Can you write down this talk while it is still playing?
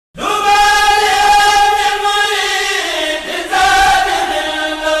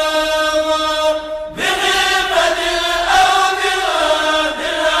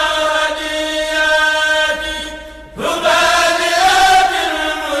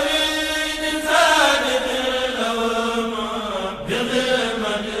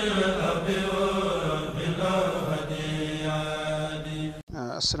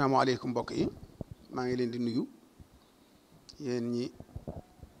asalaamaaleykum mbokk yi maa ngi leen di nuyu yéen ñi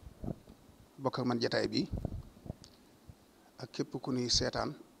bokk ak man jataay bi ak képp ku nuy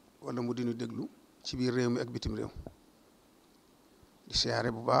seetaan wala mu di nu déglu ci biir réew mi ak bitim réew di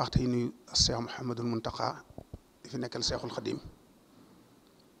siyaare bu baax tey nuyu Cheikh Mouhamadul Mountakha di fi nekkal Cheikhul Khadim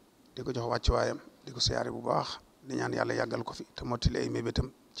di ko jox wàccuwaayam di ko siyaare bu baax di ñaan yàlla yàggal ko fi te mottali ay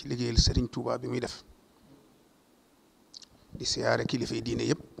mébétam ci liggéeyal Serigne Touba bi muy def di siyaare kilifa yi diine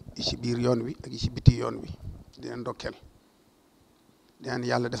yëpp yi ci biir yoon wi ak yi ci biti yoon wi di leen ndokkeel di ñaan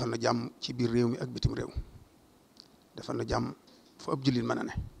yàlla defal na jàmm ci biir réew mi ak bitim réew defal na jàmm fu ab jullit mën a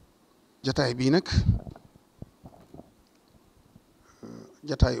ne. jataay bii nag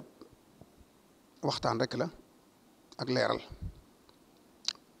jataayu waxtaan rek la ak leeral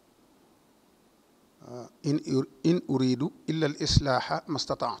in uridu illa al islaaha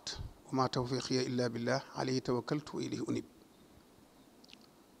mastataat wa ma tawfiqiya illa billah alayhi tawakkaltu wa ilayhi unib.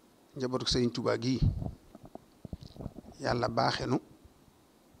 njabootu Serigne Touba gii yàlla baaxenu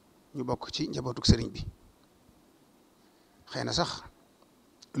ñu bokk ci njabootu Serigne bi xëy na sax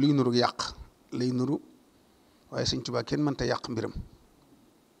luy nuru yàq lay nuru waaye Serigne Touba kenn mënta yàq mbiram.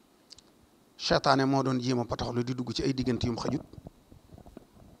 seytaane moo doon jéem a pataxlu di dugg ci ay diggante yum xajut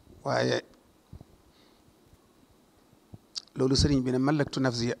waaye loolu Serigne bi ne malaktu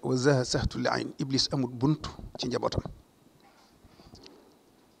nafsi wa zaha sahtu li ayn iblis amut bunt ci njabootam.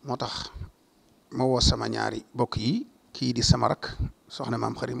 moo tax ma woo sama ñaari bokk yi kii di sama rak soxna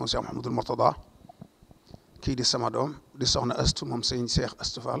maam xarit moom Cheikh Mouhamadul Mourtada kii di sama doom di soxna astu moom sëñ Cheikh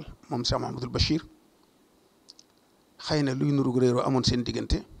Astou Fall moom Cheikh Mouhamadul Bachir xëy na luy nuru réeroo amoon seen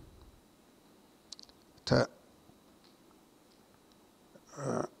diggante te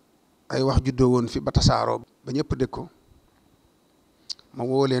ay wax juddoo woon fi ba tasaaroo ba ñëpp dégg ko ma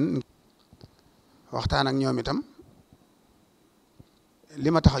woo leen waxtaan ak ñoom itam li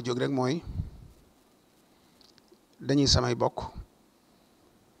ma tax a jóg rek mooy dañuy samay bokk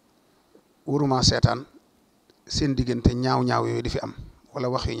wuruma seetaan seen diggante ñaaw-ñaaw yooyu di fi am wala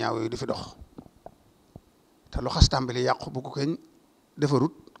wax yu ñaaw yooyu di fi dox te lu xas tàmbali yàqu bu ko kenn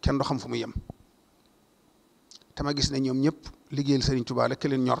defarut kenn du xam fu mu yem te ma gis ne ñoom ñëpp liggéeyal Serigne Touba rek ke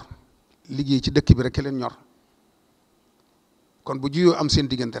leen ñor liggéey ci dëkk bi rek ke leen ñor kon bu juyoo am seen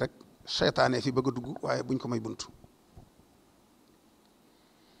diggante rek seytaane fi bëgg a dugg waaye buñ ko may buntu.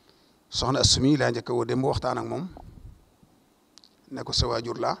 soxna Assumi laa njëkk a woo dem waxtaan ak moom ne ko sa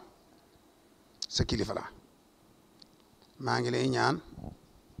waajur laa sa kilifa laa maa ngi lay ñaan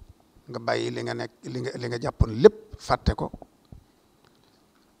nga bàyyi li nga nekk li nga jàppoon lépp fàtte ko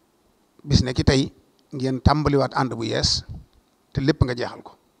bis ne ki tey ngeen tàmbaliwaat ànd bu yees te lépp nga jeexal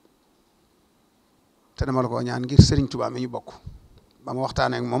ko te dama la ko ñaan ngir Serigne Touba mi ñu bokk. ba ma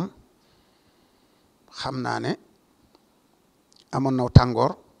waxtaanee ak moom xam naa ne amoon na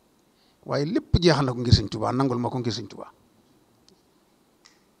tàngoor. waaye lépp jeexal na ko ngir Sëñ Touba nangul ma ko ngir Sëñ Touba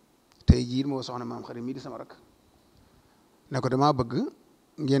tey jii moo soxna maam xarit mii di sama rak ne ko damaa bëgg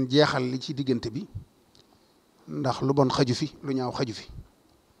ngeen jeexal li ci diggante bi ndax lu bon xaju fi lu ñaaw xaju fi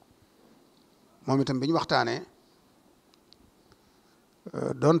moom itam bi ñu waxtaanee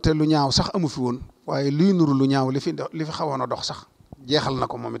donte lu ñaaw sax amu fi woon waaye luy nuru lu ñaaw li fi xawoon a dox sax jeexal na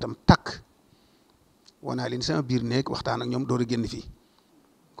ko moom itam takk wanaa leen sama biir néeg waxtaan ak ñoom door a génn fii.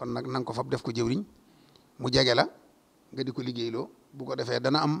 kon nag na nga ko fab def ko jëwriñ mu jege la nga di ko liggéeyloo bu ko defee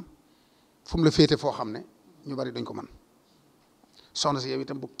dana am fu mu la féete foo xam ne ñu bari duñ ko mën soxna si yow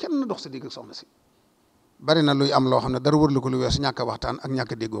itam bu kenn dox sa digg ak soxna si bari na luy am loo xam ne dara wër la ko lu weesu ñàkk a waxtaan ak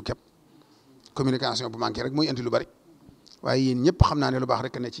ñàkk a déggoo képp communication bu manqué rek mooy indi lu bari waaye yéen ñëpp xam naa ne lu baax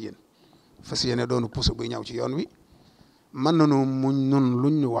rek ne ci yéen fas yéene doonu puso buy ñaw ci yoon wi mën nañu muñ nun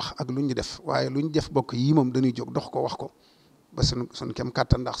luñ ñu wax ak luñ ñu def waaye luñ def bokk yii moom dañuy jóg dox ko wax ko ba sun kem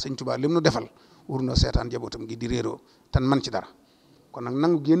kàttan ndax Sëñ Touba lim nu defal wur na seetaan jabootam gi di réeroo tan man ci dara kon nag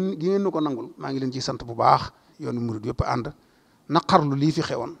nangu gi ngeen nu ko nangul maa ngi leen ciy sant bu baax yoonu murid yëpp ànd naqarlu lii fi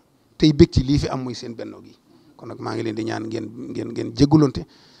xewoon tey bég ci lii fi am muy seen bennoo gi kon nag maa ngi leen di ñaan ngeen jéggulonte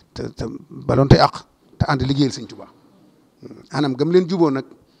te balonte àq te ànd liggéeyal Sëñ Touba anam gëm leen juboo nag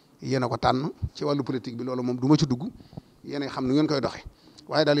yéen a ko tànn ci wàllu politique bi loolu moom du ma ci dugg yéen a xam nu ngeen koy doxe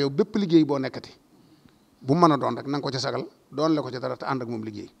waaye daal yow bépp liggéey boo nekkati bu mën a doon rek na nga ko ca sagal doon la ko ca dara te ànd ak moom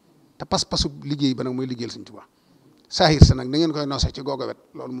liggéey te pas-pasu liggéey ba nag mooy liggéeyal Sëñ Touba saahir sa nag na ngeen koy noose ci googo wet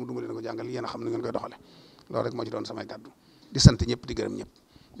loolu moom du ma leen ko jàngal yéen a xam nu ngeen koy doxale loolu rek moo ci doon samay kàddu di sant ñëpp di gërëm ñëpp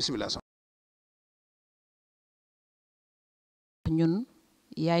bisimilah. ñun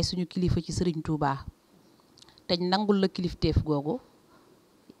yaay suñu kilifa ci Serigne Touba teñ nangul la kilifteef googu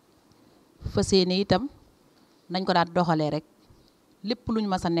fas yéene itam nañ ko daan doxalee rek lépp luñ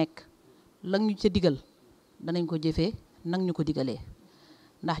mas a nekk lang ñu ca digal danañ ko jëfee nang ñu ko digalee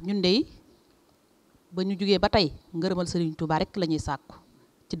ndax ñun dey ba ñu jugee ba tey ngërëmal Serigne Touba rek la ñuy sàkku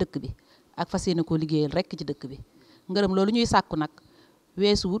ci dëkk bi ak fas yéene koo liggéeyal rek ci dëkk bi ngërëm loolu ñuy sàkku nag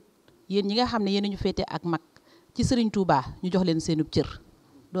weesuwut yéen ñi nga xam ne yéen ñu féete ak mag ci Serigne Touba ñu jox leen seenub cër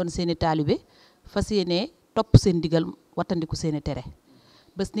doon seeni taalibe fas yéene topp seen ndigal wattandiku seeni tere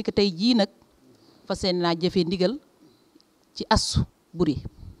bés ni ko tey jii nag fas yéene naa jëfee ndigal ci Astou Boury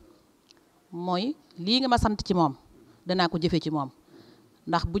mooy lii nga ma sant ci moom danaa ko jëfe ci moom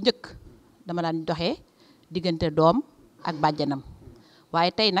ndax bu njëkk dama daan doxee diggante doom ak bàjjanam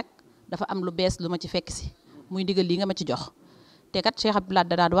waaye tey nag dafa am lu bees lu ma ci fekk si muy ndigal lii nga ma ci jox te kat Cheikh Abdoulaye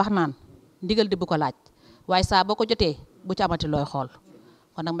da daan wax naan ndigal di bu ko laaj waaye saa boo ko jotee bu ci amati looy xool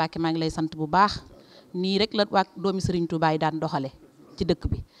kon nag Mbacké maa ngi lay sant bu baax nii rek la waa doomi Serigne Touba yi daan doxale ci dëkk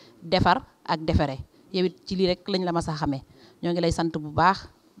bi defar ak defere yow it ci lii rek lañ la ma sa xamee ñoo ngi lay sant bu baax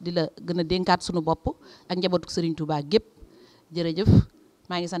di la gën a dénkaat suñu bopp ak njabootu Serigne Touba gépp jërëjëf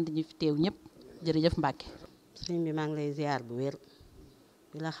maa ngi sant ñi fi teew ñëpp jërëjëf Mbacké. sëriñ bi maa ngi lay ziar bu wér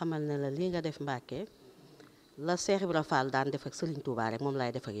di la xamal ne la lii nga def Mbacké la Cheikh Ibra Fall daan def ak Serigne Touba rek moom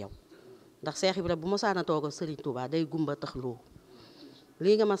laay def ak yow ndax Cheikh Ibra bu mosaana toog ak Serigne Touba day gumba tax loo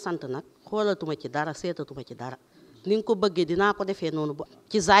lii nga ma sant nag xoolatuma ci dara seetatuma ci dara ni nga ko bëggee dinaa ko defee noonu bu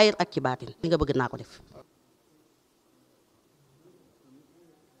ci zahir ak ci baatin li nga bëgg naa ko def.